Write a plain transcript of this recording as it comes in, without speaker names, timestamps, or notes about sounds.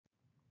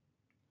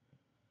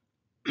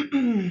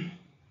Hello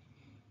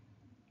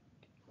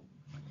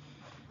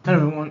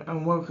everyone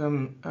and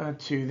welcome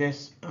to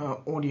this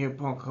audio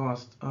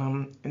podcast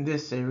in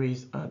this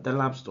series, the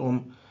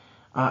LabZtorm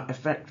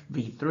effect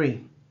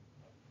v.3.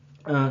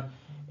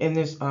 In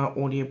this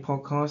audio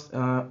podcast,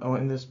 or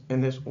in this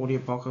audio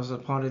podcast,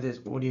 as part of this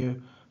audio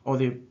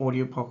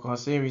podcast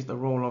series, the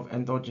role of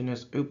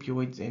endogenous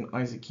opioids in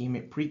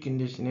ischaemic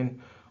preconditioning,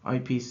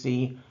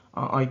 IPC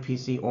or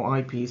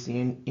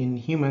IPC in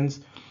humans.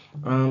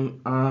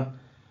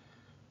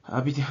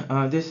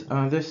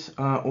 This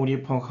audio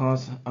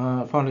podcast,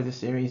 part of the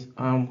series,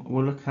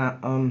 we'll look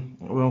at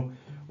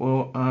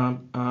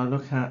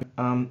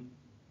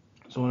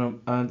sort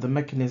of the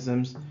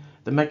mechanisms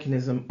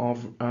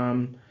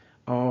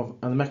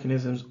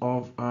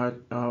of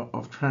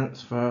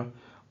transfer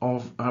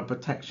of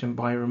protection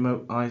by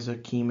remote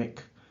ischaemic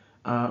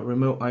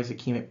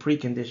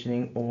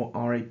preconditioning, or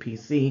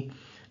RAPC,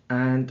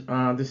 and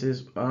this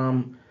is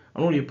an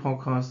audio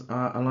podcast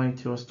aligned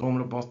to a Storm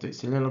Lobostics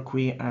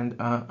soliloquy and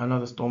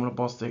another Storm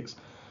Lobostics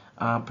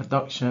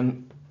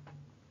production.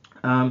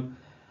 And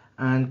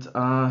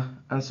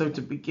so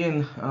to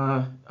begin,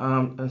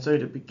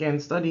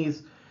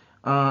 studies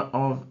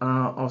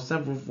of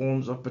several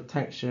forms of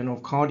protection,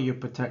 of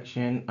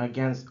cardioprotection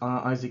against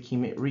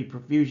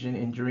ischaemic-reperfusion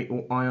injury,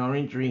 or IR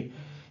injury,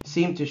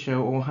 seem to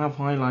show or have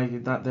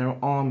highlighted that there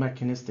are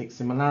mechanistic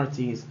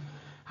similarities.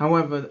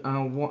 However,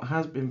 what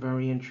has been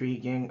very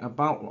intriguing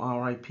about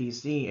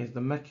RIPC is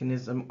the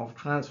mechanism of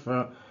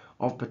transfer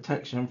of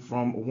protection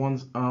from one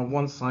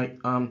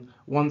site to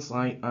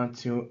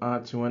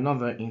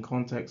another in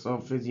context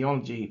of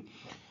physiology.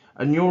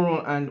 A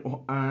neural and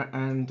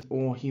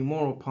or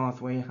humoral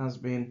pathway has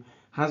been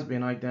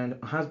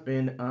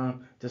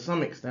to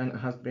some extent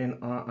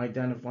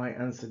identified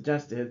and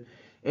suggested.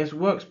 Its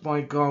works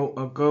by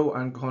Go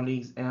and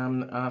colleagues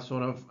in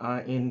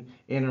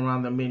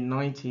around the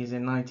mid-90s,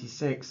 in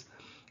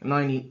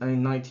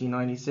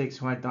 1996,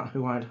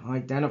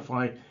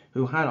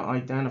 who had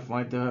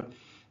identified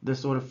the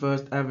sort of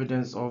first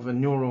evidence of a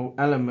neural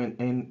element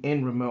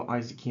in remote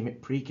ischaemic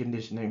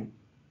preconditioning.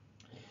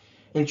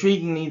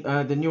 Intriguingly,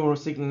 the neural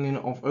signaling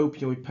of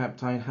opioid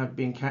peptide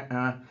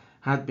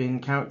had been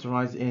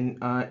characterized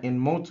in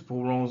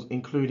multiple roles,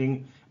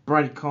 including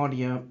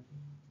bradycardia,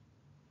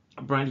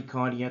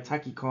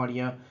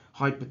 tachycardia,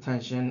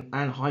 hypertension,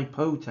 and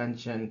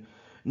hypotension.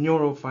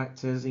 Neural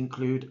factors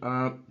include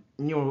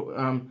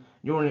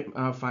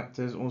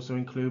factors also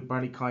include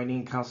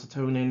bradykinin,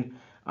 calcitonin,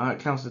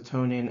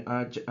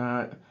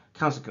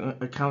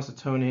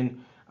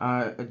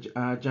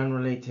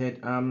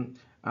 generated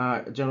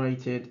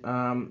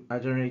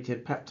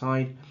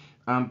peptide,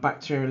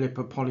 bacterial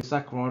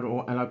lipopolysaccharide,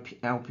 or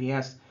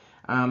LPS,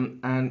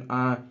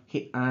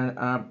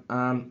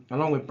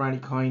 along with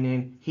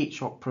bradykinin, heat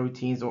shock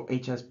proteins, or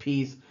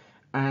HSPs,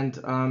 and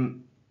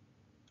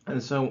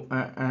so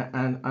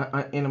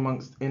in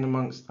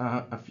amongst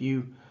a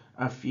few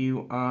other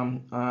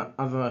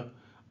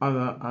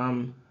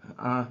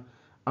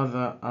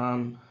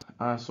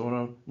sort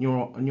of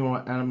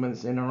neural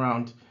elements in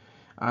around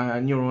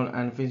neural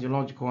and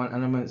physiological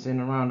elements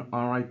in around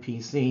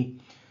RIPC.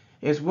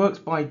 Its works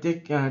by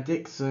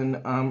Dixon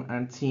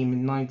and team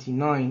in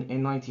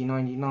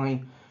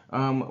 1999,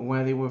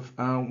 where they were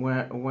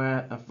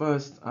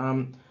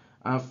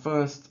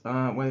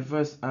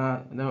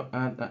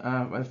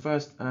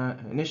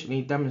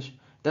initially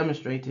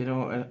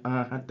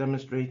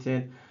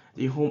demonstrated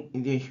the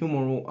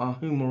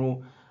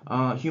humoral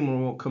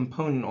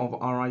component of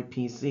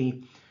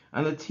RIPC,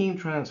 and the team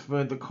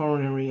transferred the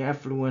coronary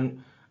effluent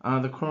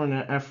of a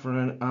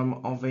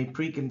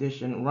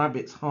preconditioned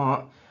rabbit's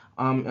heart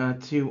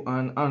to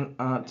an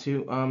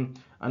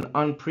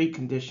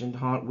unpreconditioned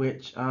heart,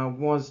 which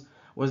was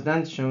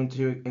then shown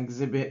to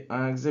exhibit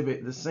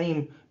the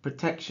same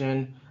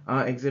protection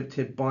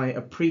exhibited by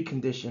a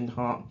preconditioned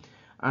heart.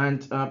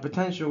 And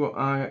potential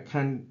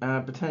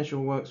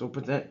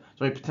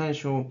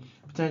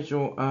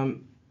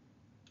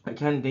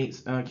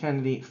candidates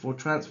for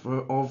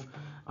transfer of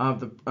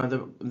the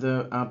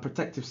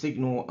protective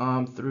signal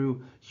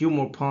through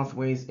humoral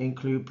pathways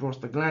include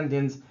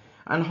prostaglandins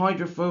and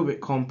hydrophobic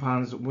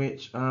compounds,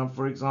 which,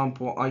 for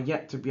example, are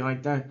yet to be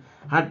had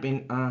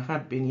been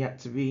yet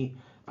to be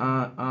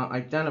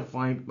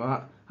identified.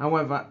 But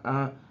however,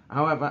 at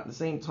the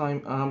same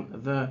time,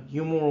 the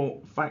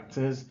humoral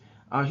factors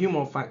have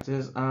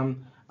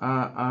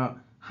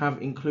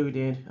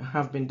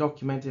been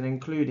documented and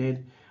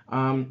included,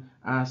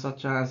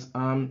 such as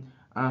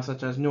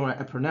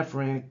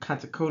norepinephrine,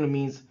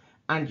 catecholamines,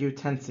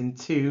 angiotensin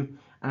II,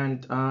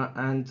 and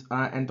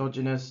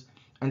endogenous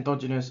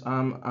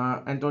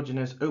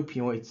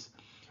opioids.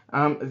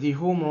 The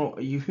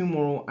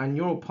humoral and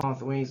neural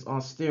pathways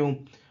are still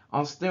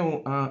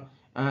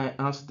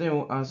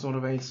sort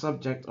of a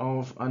subject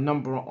of a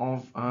number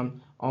of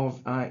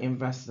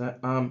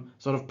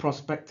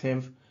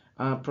prospective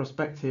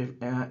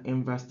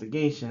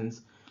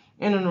investigations.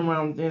 In and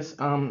around this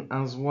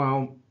as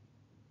well,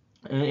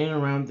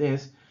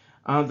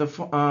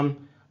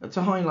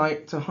 to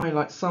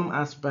highlight some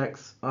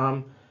aspects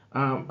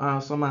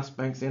some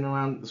aspects in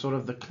around sort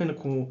of the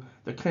clinical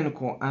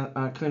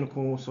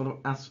sort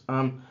of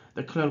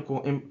the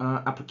clinical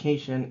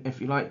application, if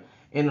you like,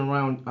 in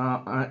around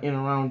a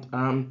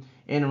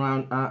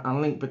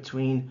link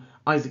between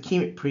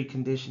ischemic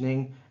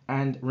preconditioning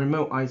and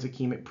remote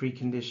ischemic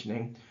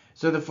preconditioning.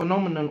 So the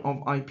phenomenon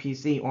of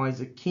IPC or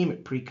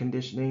ischemic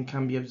preconditioning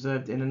can be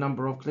observed in a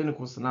number of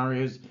clinical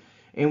scenarios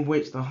in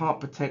which the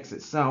heart protects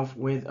itself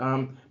with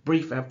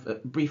brief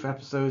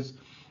episodes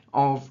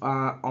of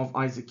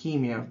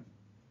ischemia.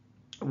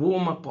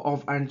 Warm-up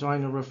of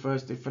angina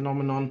refers to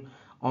phenomenon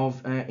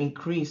of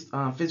increased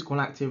physical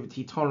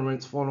activity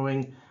tolerance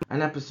following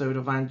an episode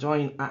of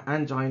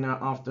angina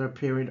after a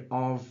period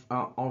of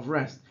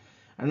rest.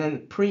 And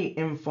then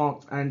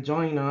pre-infarct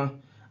angina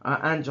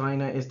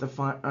is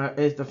defined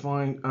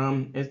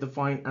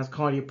as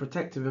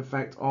cardioprotective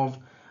effect of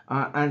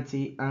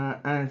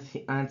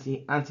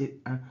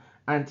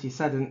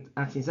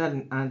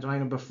antecedent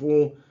angina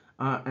before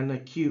an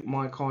acute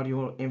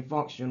myocardial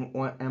infarction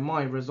or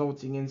MI,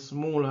 resulting in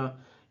smaller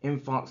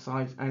infarct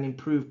size and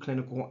improved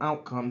clinical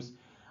outcomes.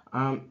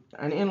 And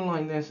in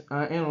line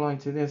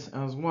to this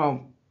as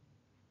well,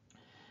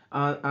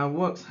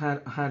 works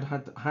had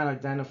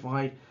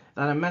identified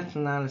that a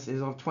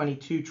meta-analysis of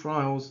 22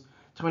 trials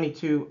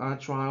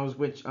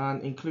which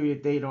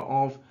included data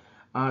of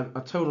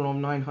a total of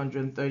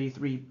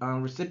 933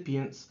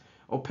 recipients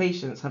or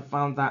patients have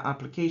found that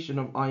application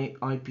of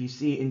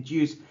IPC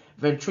induced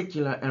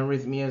ventricular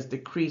arrhythmias,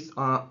 decreased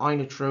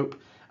inotrope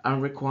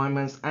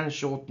requirements, and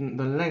shortened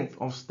the length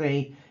of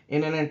stay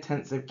in an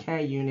intensive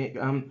care unit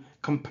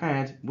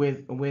compared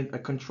with a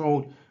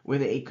control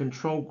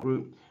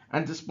group.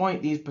 And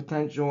despite these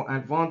potential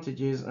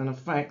advantages and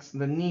effects,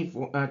 the need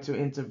to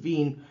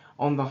intervene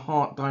on the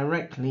heart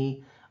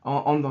directly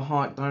and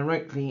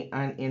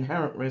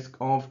inherent risk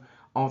of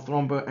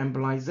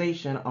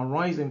thromboembolization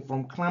arising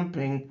from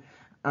clamping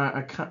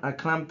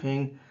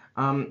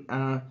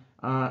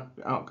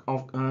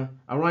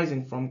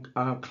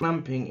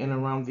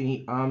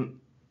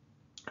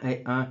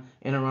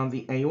in around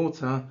the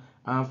aorta,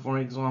 for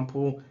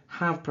example,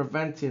 have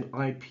prevented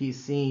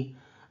IPC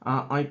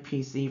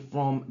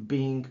from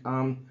being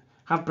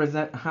have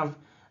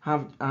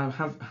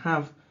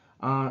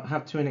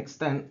to an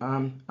extent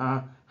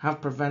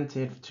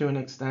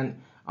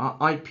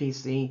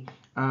IPC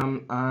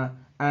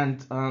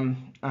and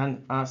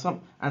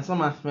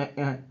some aspect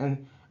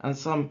and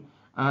some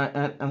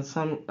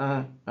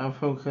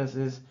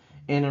focuses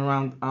in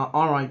around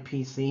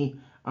RIPC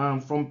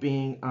from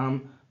being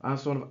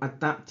sort of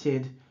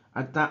adapted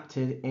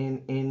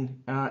in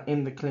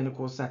the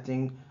clinical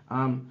setting.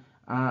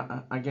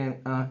 Again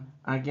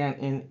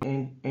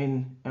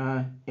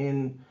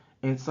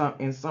in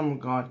some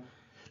regard.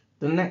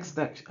 The next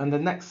step and the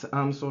next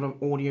sort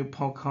of audio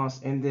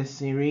podcast in this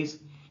series,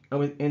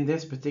 in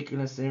this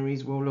particular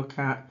series, we'll look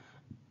at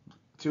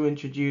to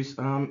introduce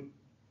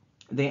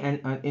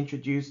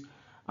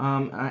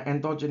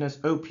endogenous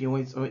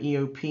opioids or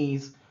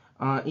EOPs,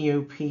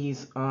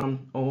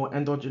 or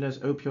endogenous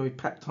opioid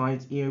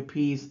peptides,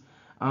 EOPs,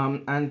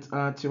 and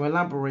to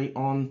elaborate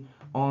on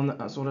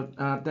sort of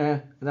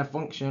their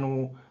function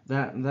or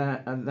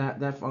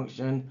their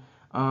function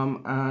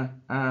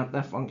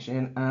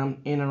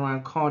in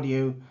around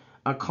cardio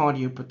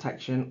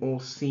protection or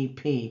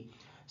CP.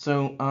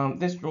 So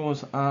this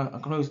draws a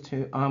close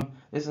to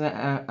this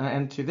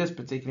end to this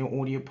particular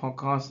audio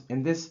podcast.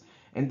 In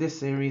this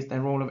series,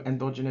 the role of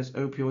endogenous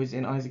opioids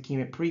in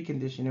ischemic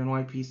preconditioning and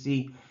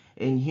IPC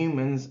in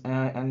humans,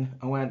 and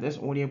where this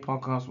audio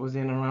podcast was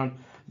in around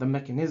the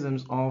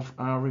mechanisms of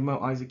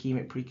remote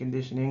ischemic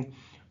preconditioning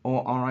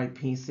or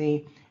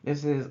RIPC.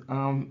 This is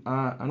an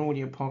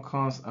audio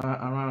podcast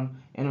around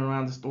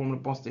the Storm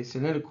Robotics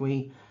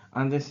soliloquy,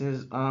 and this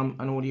is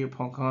an audio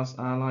podcast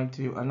aligned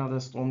to another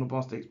Storm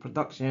Robotics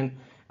production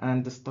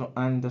and the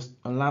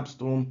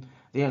LabZtorm,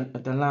 the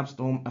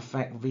LabZtorm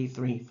Effect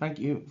v.3. Thank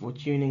you for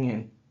tuning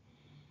in.